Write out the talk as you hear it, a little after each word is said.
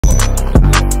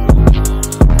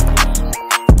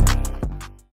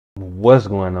What's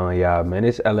going on, y'all, man?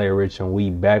 It's LA Rich, and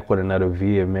we back with another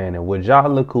video, man. And would y'all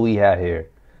look who we have here?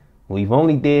 We've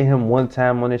only did him one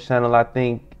time on this channel, I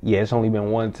think. Yeah, it's only been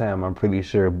one time, I'm pretty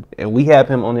sure. And we have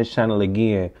him on this channel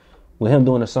again with him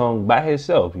doing a song by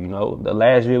himself, you know. The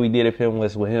last video we did of him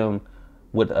was with him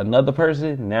with another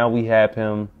person. Now we have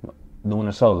him doing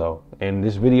a solo. And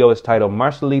this video is titled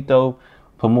Marcelito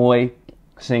POMOY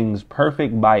Sings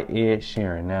Perfect by Ed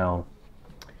Sheeran. Now,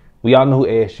 we all know who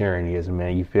Ed Sheeran is,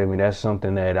 man. You feel me? That's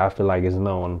something that I feel like is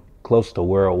known close to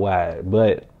worldwide.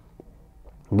 But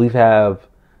we have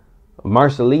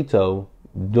Marcelito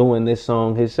doing this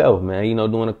song himself, man. You know,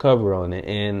 doing a cover on it.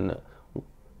 And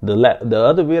the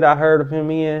other video I heard of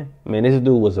him in, man, this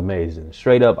dude was amazing.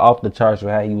 Straight up off the charts for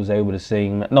how he was able to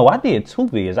sing. No, I did two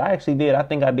videos. I actually did. I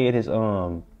think I did his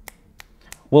what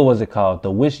was it called? The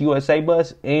Wish USA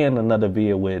bus, and another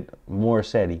video with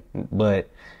MARCELITO. But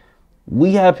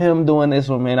we have him doing this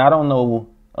one, man. I don't know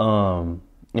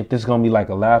if this is going to be like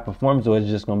a live performance or it's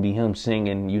just going to be him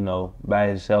singing, you know, by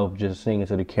himself, just singing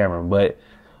to the camera. But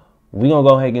we're going to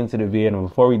go ahead and get into the video. And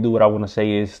before we do, what I want to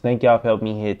say is thank y'all for helping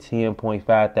me hit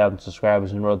 10.5 thousand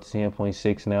subscribers and road to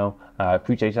 10.6 now. I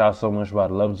appreciate y'all so much for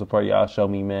the love and support y'all show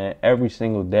me, man, every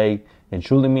single day. And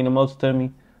truly mean the most to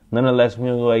me. Nonetheless, we're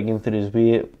going to go ahead and get into this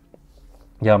video.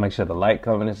 Y'all make sure to like,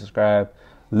 comment, and subscribe.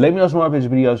 Let me know some more of his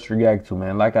videos to react to,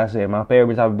 man. Like I said, my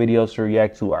favorite type of videos to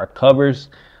react to are covers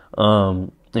and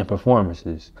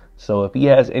performances. So if he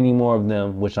has any more of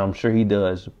them, which I'm sure he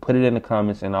does, put it in the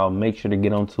comments and I'll make sure to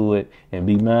get onto it. And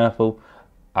be mindful,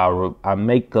 I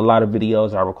make a lot of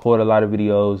videos. I record a lot of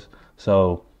videos.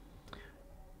 So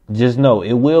just know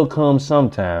it will come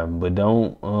sometime, but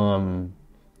don't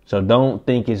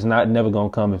think it's never gonna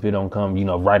come if it don't come, you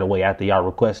know, right away after y'all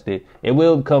request it. It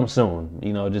will come soon,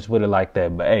 you know, just put it like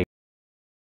that. But hey.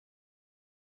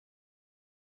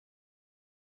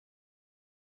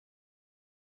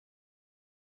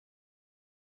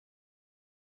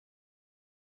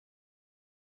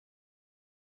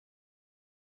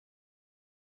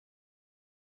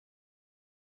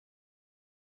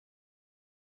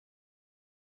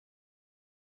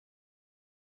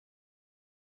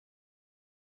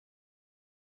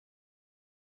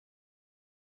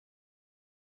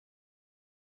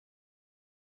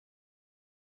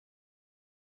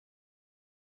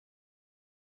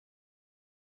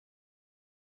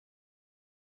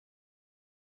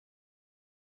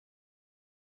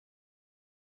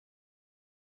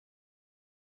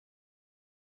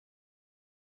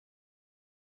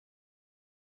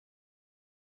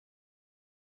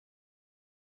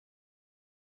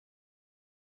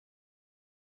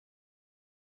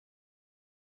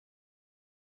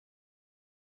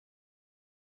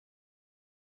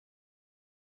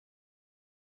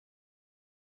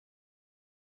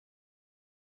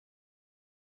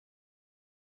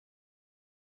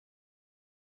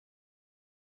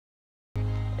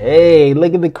 Hey,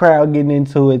 look at the crowd getting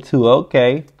into it too.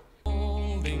 Okay.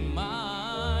 Dancing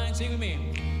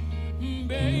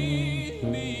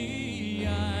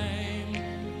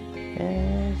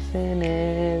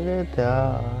in the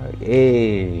dark.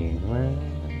 Hey, man.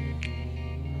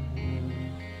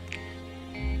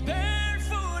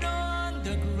 Barefoot on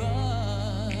the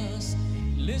grass,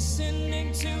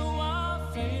 listening to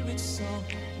our favorite song.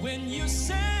 When you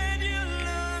said you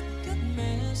looked a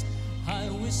mess, I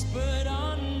whispered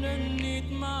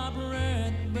underneath my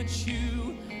breath, but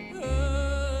you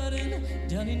heard,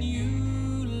 darling,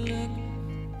 you look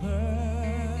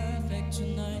perfect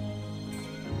tonight.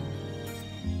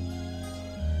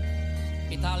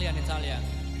 Italian.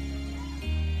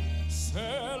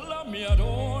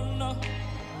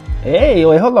 Hey,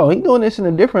 wait, hold on. He doing this in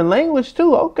a different language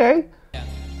too. Okay.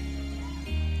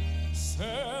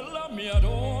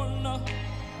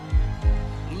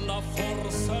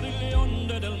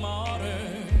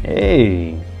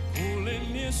 Hey.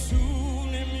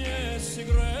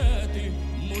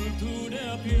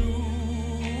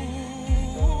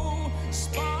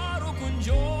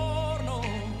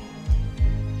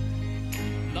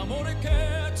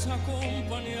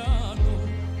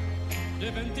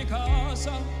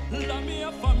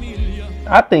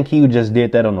 I think he just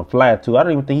did that on the fly too. I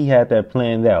don't even think he had that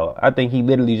planned out. I think he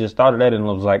literally just started that and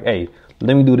was like, hey,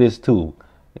 let me do this too.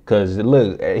 Because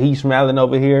look, he's smiling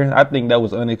over here. I think that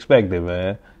was unexpected,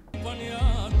 man.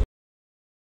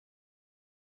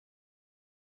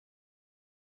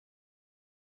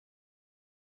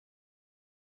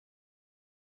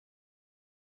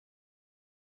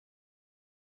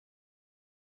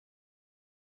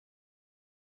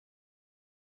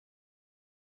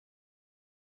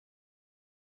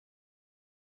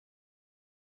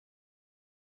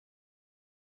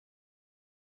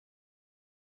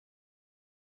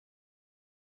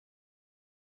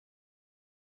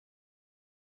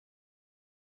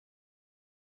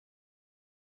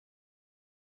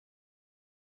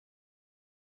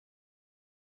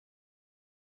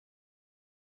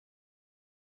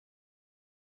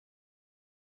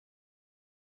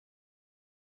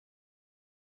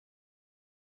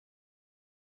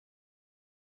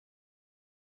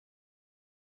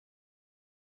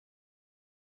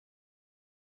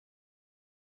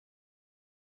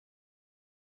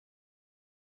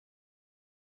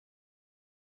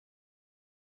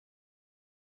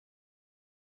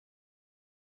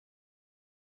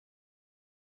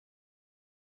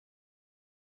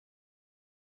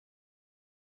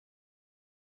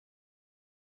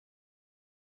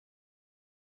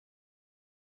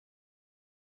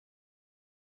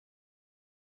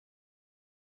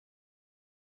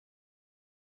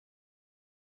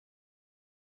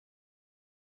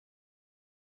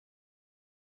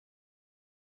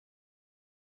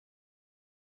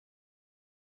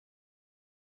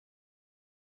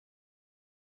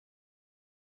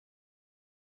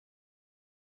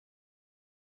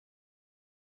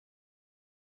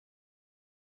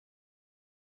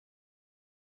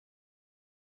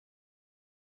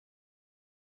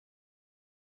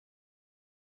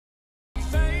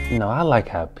 You know, I like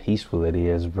how peaceful it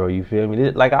is, bro. You feel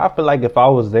me? Like, I feel like if I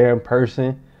was there in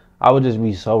person, I would just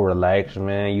be so relaxed,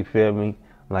 man. You feel me?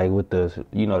 Like with the,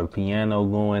 you know, the piano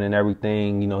going and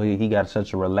everything. You know, he got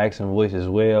such a relaxing voice as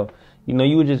well. You know,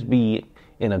 you would just be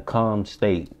in a calm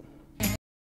state.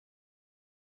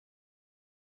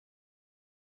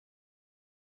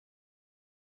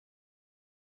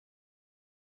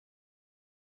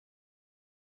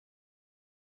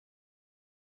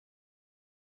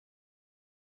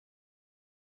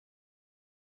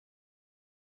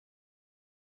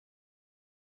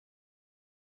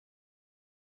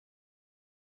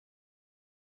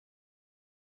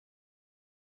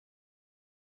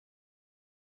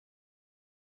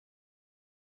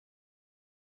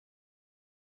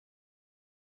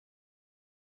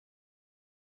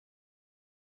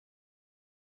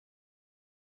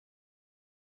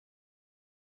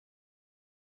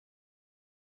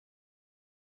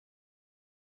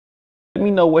 Let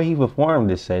me know where he performed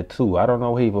this at too. I don't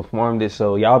know where he performed it,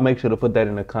 so y'all make sure to put that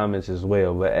in the comments as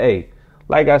well. But hey,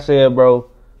 like I said,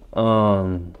 bro,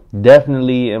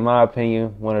 definitely in my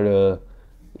opinion, one of the,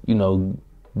 you know,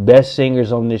 best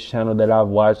singers on this channel that I've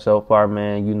watched so far,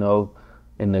 man. You know,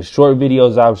 in the short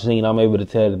videos I've seen, I'm able to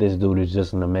tell that this dude is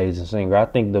just an amazing singer. I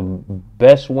think the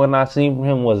best one I seen from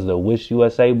him was the Wish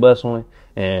USA Bus one,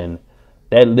 and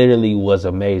that literally was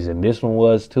amazing. This one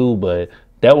was too, but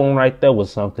that one right there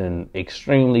was something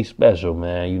extremely special,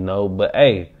 man, you know. But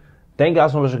hey, thank y'all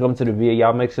so much for coming to the video.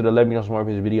 Y'all make sure to let me know some more of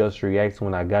his videos to react to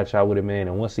when I got y'all with it, man.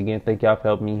 And once again, thank y'all for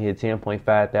helping me hit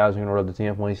 10.5 thousand in a row to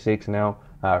 10.6 now.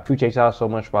 I appreciate y'all so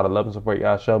much for all the love and support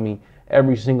y'all show me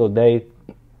every single day.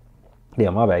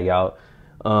 Yeah, my bad, y'all.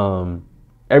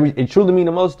 It truly means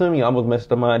the most to me. I almost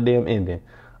messed up my damn ending.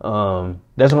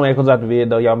 That's the way it comes out the video,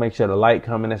 though. Y'all make sure to like,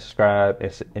 comment, and subscribe.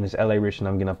 And it's LA Rich, and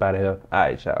I'm getting up out of here. All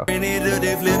right, y'all. I just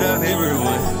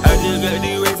got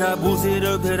the race, I boost it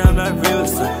up, that I'm not real.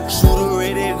 Shooter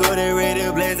ready, go there,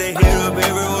 ready, blaze, they hit up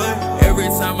everyone. Every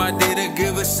time I didn't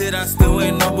give a shit, I still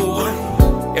ain't number one.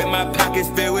 In my pockets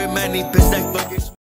filled with money, bitch, like fucking.